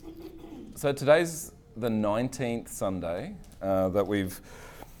So today's the 19th Sunday that we've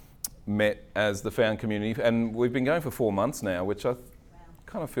met as the Found Community, and we've been going for 4 months now, which kind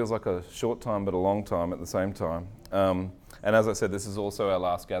of feels like a short time but a long time at the same time. And as I said, this is also our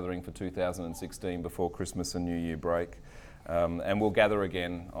last gathering for 2016 before Christmas and New Year break. And we'll gather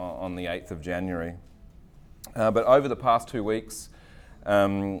again on the 8th of January. But over the past 2 weeks,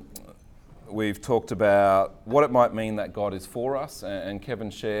 we've talked about what it might mean that God is for us, and Kevin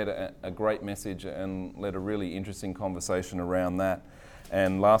shared a great message and led a really interesting conversation around that.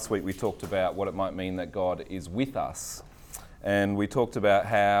 And last week we talked about what it might mean that God is with us. And we talked about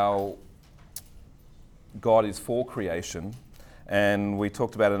how God is for creation, and we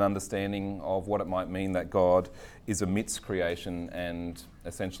talked about an understanding of what it might mean that God is amidst creation and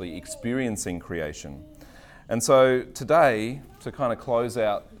essentially experiencing creation. And so today, to kind of close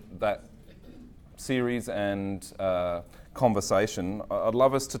out that series and conversation, I'd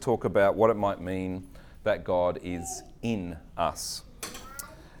love us to talk about what it might mean that God is in us.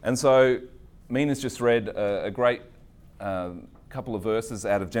 And so Mina's just read a great couple of verses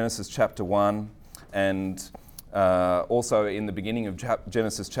out of Genesis chapter 1 and also in the beginning of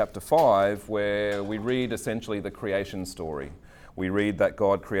Genesis chapter 5, where we read essentially the creation story. We read that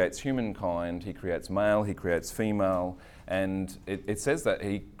God creates humankind, he creates male, he creates female, and it says that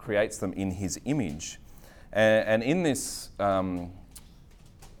he creates them in his image. And in this kind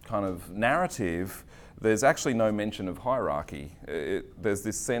of narrative, there's actually no mention of hierarchy. There's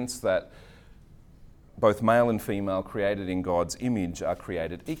this sense that both male and female created in God's image are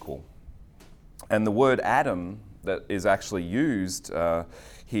created equal. And the word Adam that is actually used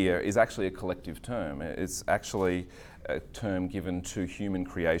here is actually a collective term. It's actually a term given to human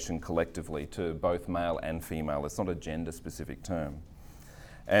creation collectively, to both male and female. It's not a gender-specific term.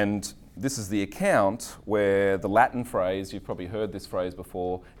 And this is the account where the Latin phrase, you've probably heard this phrase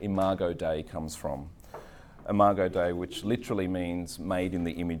before, Imago Dei comes from. Imago Dei, which literally means made in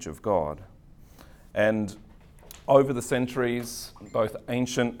the image of God. And over the centuries, both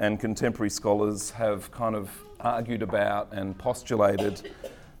ancient and contemporary scholars have kind of argued about and postulated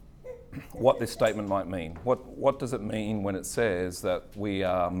what this statement might mean. What does it mean when it says that we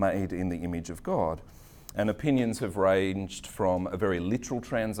are made in the image of God? And opinions have ranged from a very literal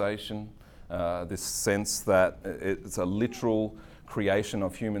translation, this sense that it's a literal creation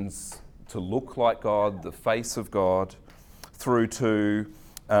of humans to look like God, the face of God, through to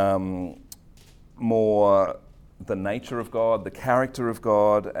more the nature of God, the character of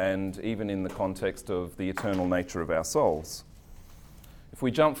God, and even in the context of the eternal nature of our souls. If we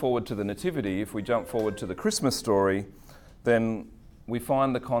jump forward to the Nativity, if we jump forward to the Christmas story, then we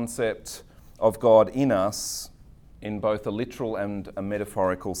find the concept of God in us in both a literal and a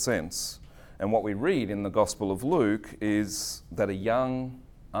metaphorical sense. And what we read in the Gospel of Luke is that a young,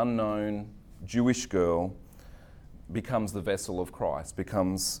 unknown Jewish girl becomes the vessel of Christ,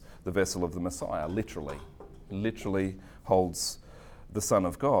 becomes the vessel of the Messiah, literally holds the Son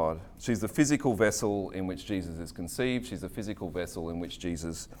of God. She's the physical vessel in which Jesus is conceived. She's the physical vessel in which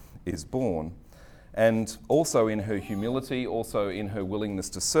Jesus is born. And also in her humility, also in her willingness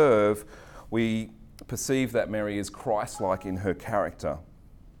to serve, we perceive that Mary is Christ-like in her character.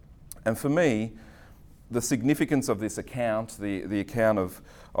 And for me, the significance of this account, the account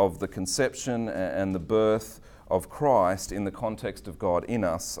of the conception and the birth of Christ in the context of God in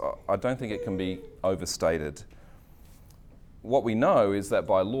us, I don't think it can be overstated. What we know is that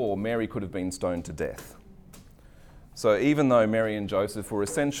by law, Mary could have been stoned to death. So even though Mary and Joseph were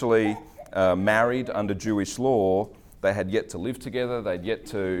essentially married under Jewish law, they had yet to live together, they'd yet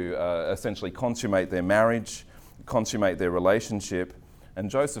to essentially consummate their marriage, consummate their relationship, and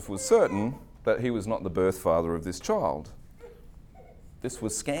Joseph was certain that he was not the birth father of this child. This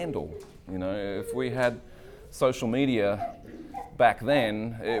was scandal. You know, if we had social media back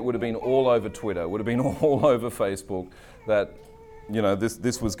then, it would have been all over Twitter, it would have been all over Facebook, that, you know,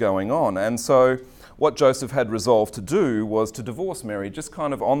 this was going on. And so what Joseph had resolved to do was to divorce Mary, just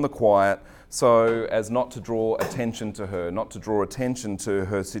kind of on the quiet, so as not to draw attention to her, not to draw attention to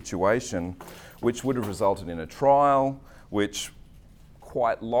her situation, which would have resulted in a trial, which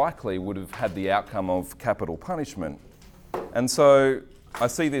quite likely would have had the outcome of capital punishment. And so I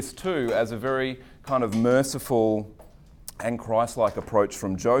see this too as a very kind of merciful and Christ-like approach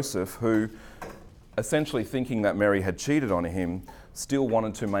from Joseph, who, essentially thinking that Mary had cheated on him, still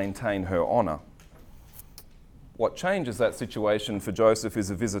wanted to maintain her honour. What changes that situation for Joseph is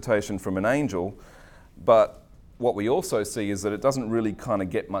a visitation from an angel, but what we also see is that it doesn't really kind of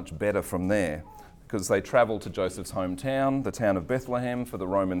get much better from there, because they travel to Joseph's hometown, the town of Bethlehem, for the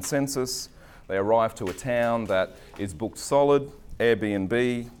Roman census. They arrive to a town that is booked solid.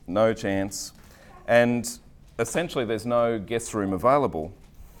 Airbnb, no chance. And essentially there's no guest room available.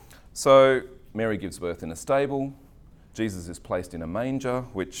 So Mary gives birth in a stable. Jesus is placed in a manger,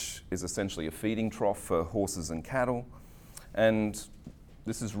 which is essentially a feeding trough for horses and cattle. And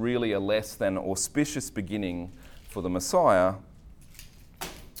this is really a less than auspicious beginning for the Messiah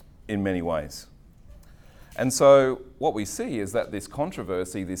in many ways. And so what we see is that this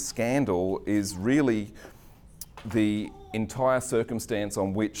controversy, this scandal, is really the entire circumstance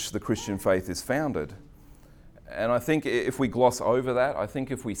on which the Christian faith is founded. And I think if we gloss over that, I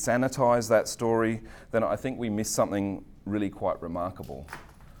think if we sanitize that story, then I think we miss something really quite remarkable.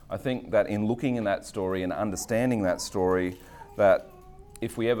 I think that in looking in that story and understanding that story, that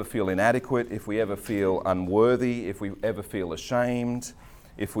if we ever feel inadequate, if we ever feel unworthy, if we ever feel ashamed,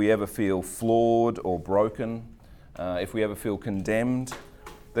 if we ever feel flawed or broken, if we ever feel condemned,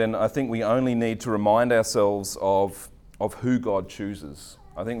 then I think we only need to remind ourselves of who God chooses.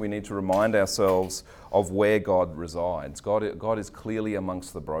 I think we need to remind ourselves of where God resides. God is clearly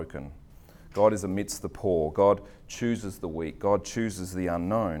amongst the broken. God is amidst the poor. God chooses the weak. God chooses the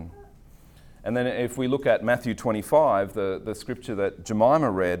unknown. And then if we look at Matthew 25, the scripture that Jemima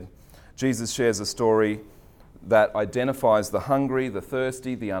read, Jesus shares a story that identifies the hungry, the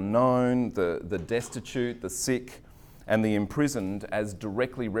thirsty, the unknown, the destitute, the sick, and the imprisoned as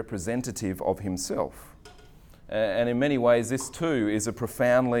directly representative of himself. And in many ways, this too is a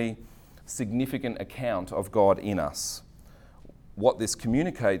profoundly significant account of God in us. What this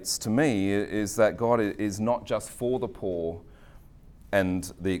communicates to me is that God is not just for the poor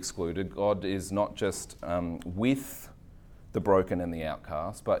and the excluded. God is not just with the broken and the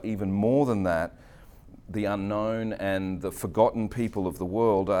outcast, but even more than that, the unknown and the forgotten people of the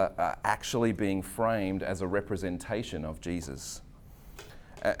world are actually being framed as a representation of Jesus.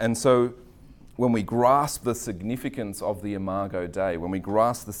 And so when we grasp the significance of the Imago Dei, when we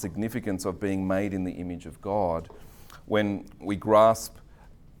grasp the significance of being made in the image of God, when we grasp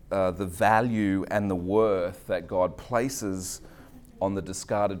the value and the worth that God places on the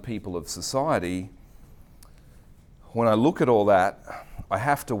discarded people of society, when I look at all that, I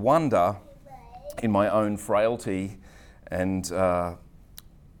have to wonder, in my own frailty, and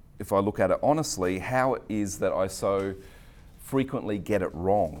if I look at it honestly, how it is that I so frequently get it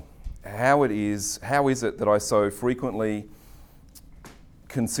wrong. How is it that I so frequently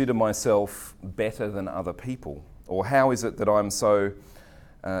consider myself better than other people? Or how is it that I'm so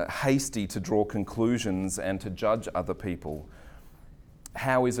hasty to draw conclusions and to judge other people?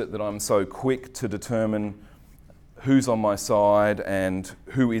 How is it that I'm so quick to determine who's on my side and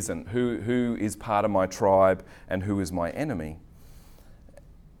who isn't, who is part of my tribe and who is my enemy?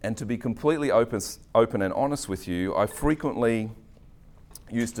 And to be completely open and honest with you, I frequently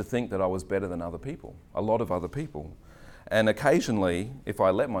used to think that I was better than other people, a lot of other people. And occasionally, if I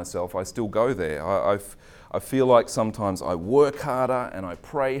let myself, I still go there. I feel like sometimes I work harder and I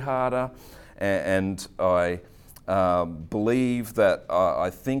pray harder and I believe that I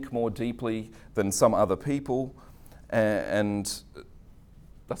think more deeply than some other people. And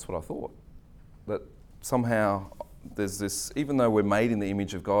that's what I thought. That somehow there's this, even though we're made in the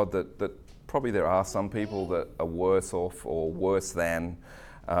image of God, that probably there are some people that are worse off or worse than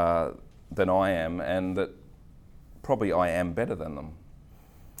I am, and that probably I am better than them.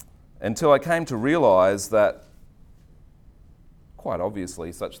 Until I came to realise that, quite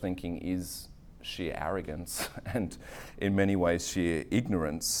obviously, such thinking is sheer arrogance and in many ways sheer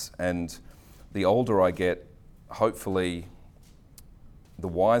ignorance. And the older I get, hopefully the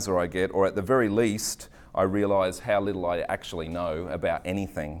wiser I get, or at the very least, I realise how little I actually know about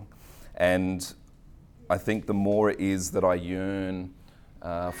anything. And I think the more it is that I yearn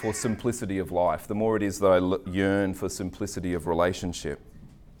for simplicity of life, the more it is that I yearn for simplicity of relationship.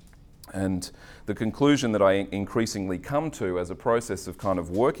 And the conclusion that I increasingly come to as a process of kind of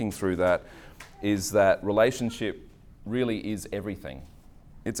working through that is that relationship really is everything.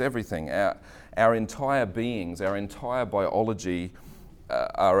 It's everything. Our entire beings, our entire biology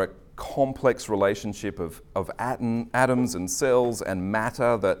are a complex relationship of atoms and cells and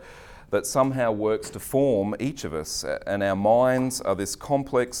matter that somehow works to form each of us. And our minds are this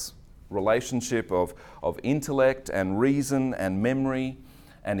complex relationship of intellect and reason and memory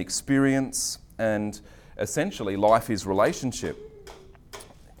and experience, and essentially life is relationship.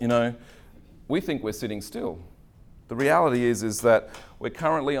 You know, we think we're sitting still. The reality is that we're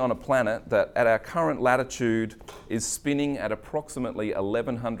currently on a planet that at our current latitude is spinning at approximately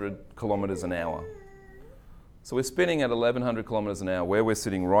 1,100 kilometres an hour. So we're spinning at 1,100 kilometres an hour where we're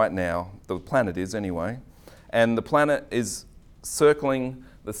sitting right now, the planet is anyway, and the planet is circling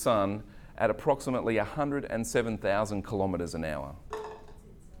the sun at approximately 107,000 kilometres an hour.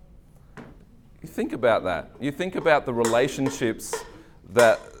 You think about that. You think about the relationships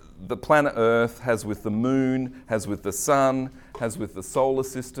that the planet Earth has with the moon, has with the sun, has with the solar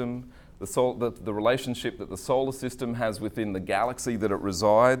system, the relationship that the solar system has within the galaxy that it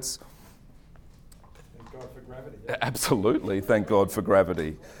resides. Thank God for gravity. Absolutely, thank God for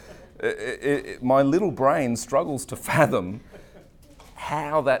gravity. My little brain struggles to fathom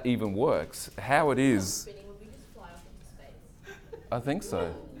how that even works, how it is. Would we just fly off into space? I think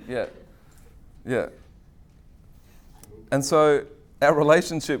so, yeah. And so our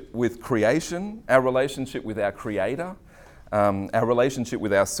relationship with creation, our relationship with our Creator, our relationship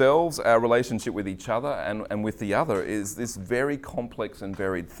with ourselves, our relationship with each other and with the other is this very complex and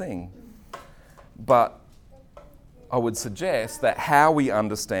varied thing. But I would suggest that how we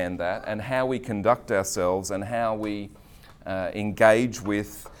understand that and how we conduct ourselves and how we engage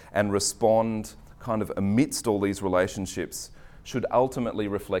with and respond kind of amidst all these relationships should ultimately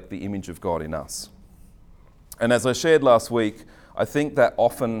reflect the image of God in us. And as I shared last week, I think that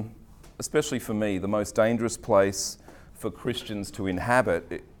often, especially for me, the most dangerous place for Christians to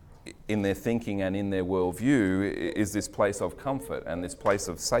inhabit in their thinking and in their worldview is this place of comfort and this place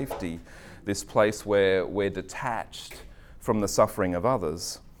of safety, this place where we're detached from the suffering of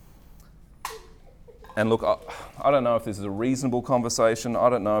others. And look, I don't know if this is a reasonable conversation. I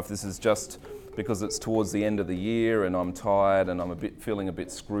don't know if this is just because it's towards the end of the year and I'm tired and I'm feeling a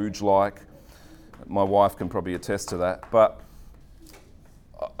bit Scrooge-like. My wife can probably attest to that. But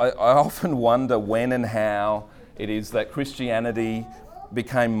I often wonder when and how it is that Christianity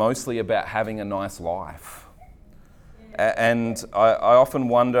became mostly about having a nice life. And I often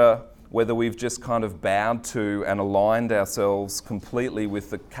wonder whether we've just kind of bowed to and aligned ourselves completely with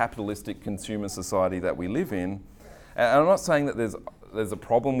the capitalistic consumer society that we live in. And I'm not saying that there's a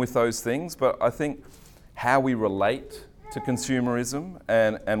problem with those things, but I think how we relate to consumerism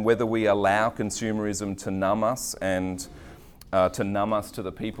and whether we allow consumerism to numb us and to numb us to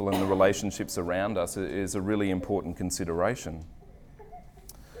the people and the relationships around us is a really important consideration.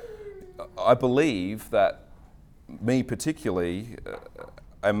 I believe that me particularly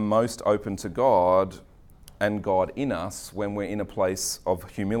am most open to God and God in us when we're in a place of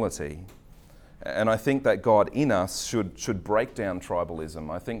humility. And I think that God in us should break down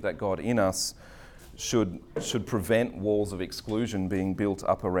tribalism. I think that God in us should prevent walls of exclusion being built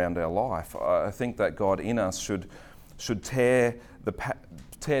up around our life. I think that God in us should tear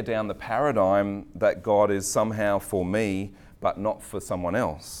down the paradigm that God is somehow for me but not for someone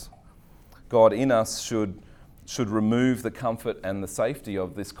else. God in us should remove the comfort and the safety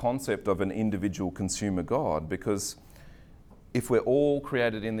of this concept of an individual consumer God, because if we're all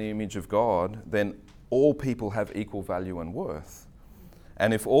created in the image of God, then all people have equal value and worth.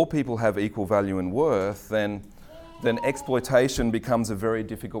 And if all people have equal value and worth, then exploitation becomes a very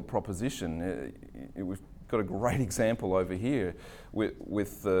difficult proposition. We've got a great example over here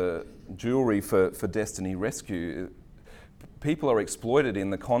with the jewellery for Destiny Rescue. People are exploited in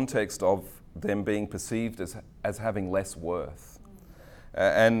the context of them being perceived as having less worth.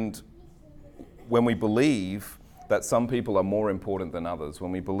 And when we believe that some people are more important than others,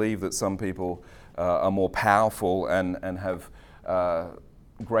 when we believe that some people are more powerful and have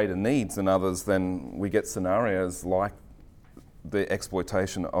greater needs than others, then we get scenarios like the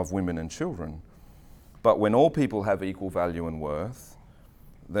exploitation of women and children. But when all people have equal value and worth,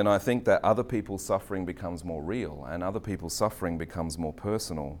 then I think that other people's suffering becomes more real and other people's suffering becomes more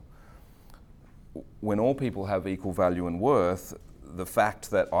personal. When all people have equal value and worth, the fact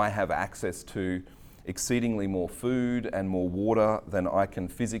that I have access to exceedingly more food and more water than I can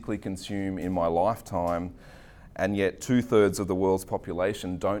physically consume in my lifetime, and yet 2/3 of the world's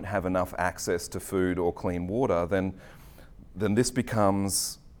population don't have enough access to food or clean water, then this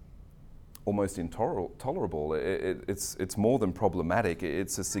becomes almost intolerable. It's more than problematic.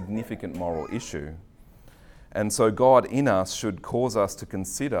 It's a significant moral issue. And so God in us should cause us to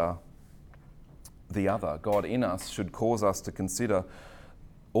consider the other. God in us should cause us to consider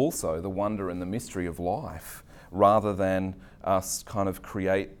also the wonder and the mystery of life, rather than us kind of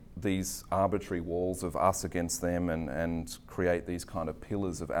create these arbitrary walls of us against them and create these kind of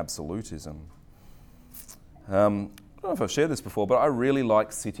pillars of absolutism. I don't know if I've shared this before, but I really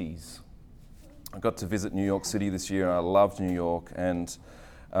like cities. I got to visit New York City this year and I loved New York, and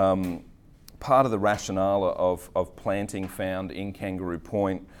part of the rationale of planting found in Kangaroo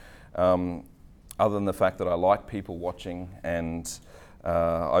Point, other than the fact that I like people watching and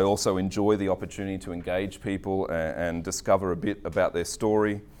I also enjoy the opportunity to engage people and discover a bit about their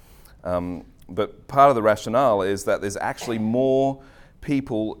story. But part of the rationale is that there's actually more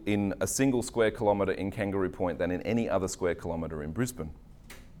people in a single square kilometre in Kangaroo Point than in any other square kilometre in Brisbane.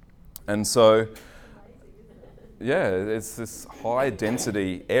 And so, yeah, it's this high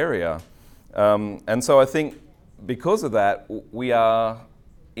density area. And so I think because of that, we are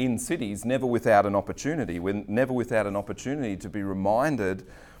in cities never without an opportunity. We're never without an opportunity to be reminded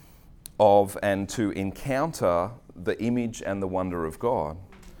of and to encounter the image and the wonder of God.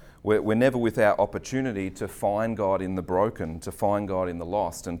 We're never without opportunity to find God in the broken, to find God in the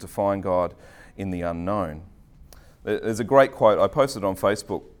lost, and to find God in the unknown. There's a great quote, I posted on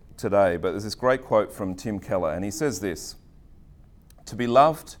Facebook today, but there's this great quote from Tim Keller, and he says this: "To be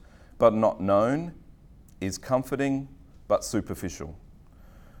loved but not known is comforting but superficial.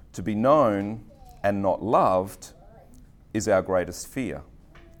 To be known and not loved is our greatest fear.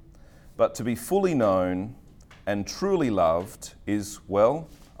 But to be fully known and truly loved is, well,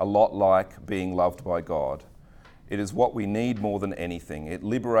 a lot like being loved by God. It is what we need more than anything. It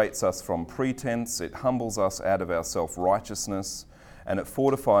liberates us from pretense, it humbles us out of our self-righteousness, and it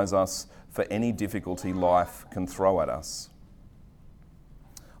fortifies us for any difficulty life can throw at us."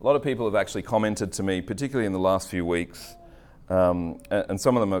 A lot of people have actually commented to me, particularly in the last few weeks, and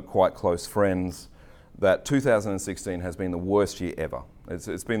some of them are quite close friends, that 2016 has been the worst year ever.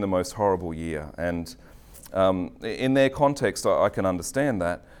 It's been the most horrible year. And in their context, I can understand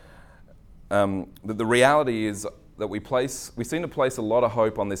that. But the reality is that we seem to place a lot of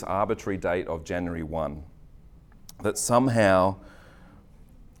hope on this arbitrary date of January 1. That somehow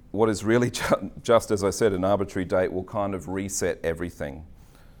what is really just, as I said, an arbitrary date will kind of reset everything.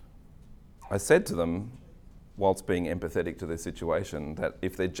 I said to them, whilst being empathetic to their situation, that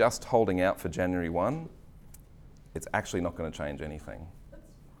if they're just holding out for January 1, it's actually not going to change anything.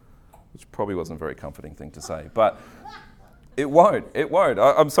 Which probably wasn't a very comforting thing to say, but it won't.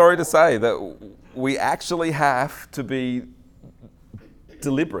 I'm sorry to say that we actually have to be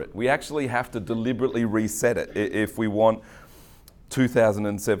deliberate. We actually have to deliberately reset it if we want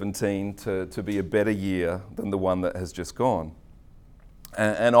 2017 to be a better year than the one that has just gone.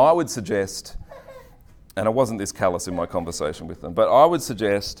 And I would suggest, and I wasn't this callous in my conversation with them, but I would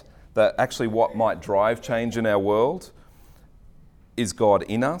suggest that actually what might drive change in our world is God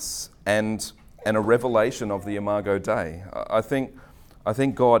in us and a revelation of the Imago Dei. I think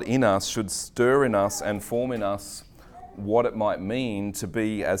God in us should stir in us and form in us what it might mean to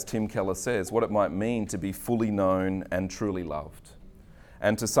be, as Tim Keller says, what it might mean to be fully known and truly loved.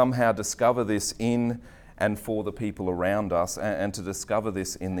 And to somehow discover this in and for the people around us, and to discover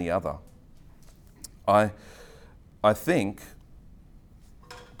this in the other. I think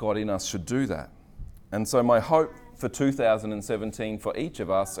God in us should do that. And so my hope for 2017 for each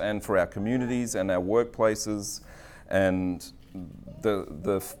of us and for our communities and our workplaces and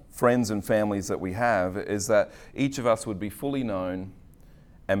the friends and families that we have is that each of us would be fully known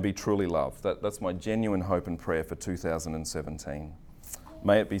and be truly loved. That's my genuine hope and prayer for 2017.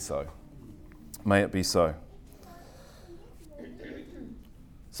 May it be so. May it be so.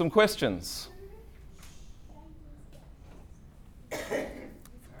 Some questions.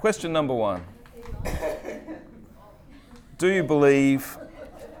 Question number 1. Do you believe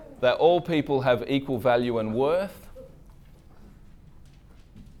that all people have equal value and worth?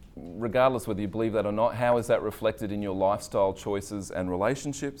 Regardless whether you believe that or not, how is that reflected in your lifestyle choices and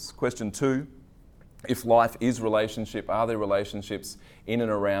relationships? Question 2. If life is relationship, are there relationships in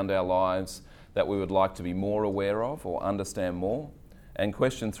and around our lives that we would like to be more aware of or understand more? And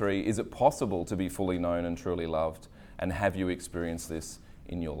question 3, is it possible to be fully known and truly loved? And have you experienced this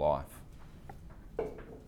in your life?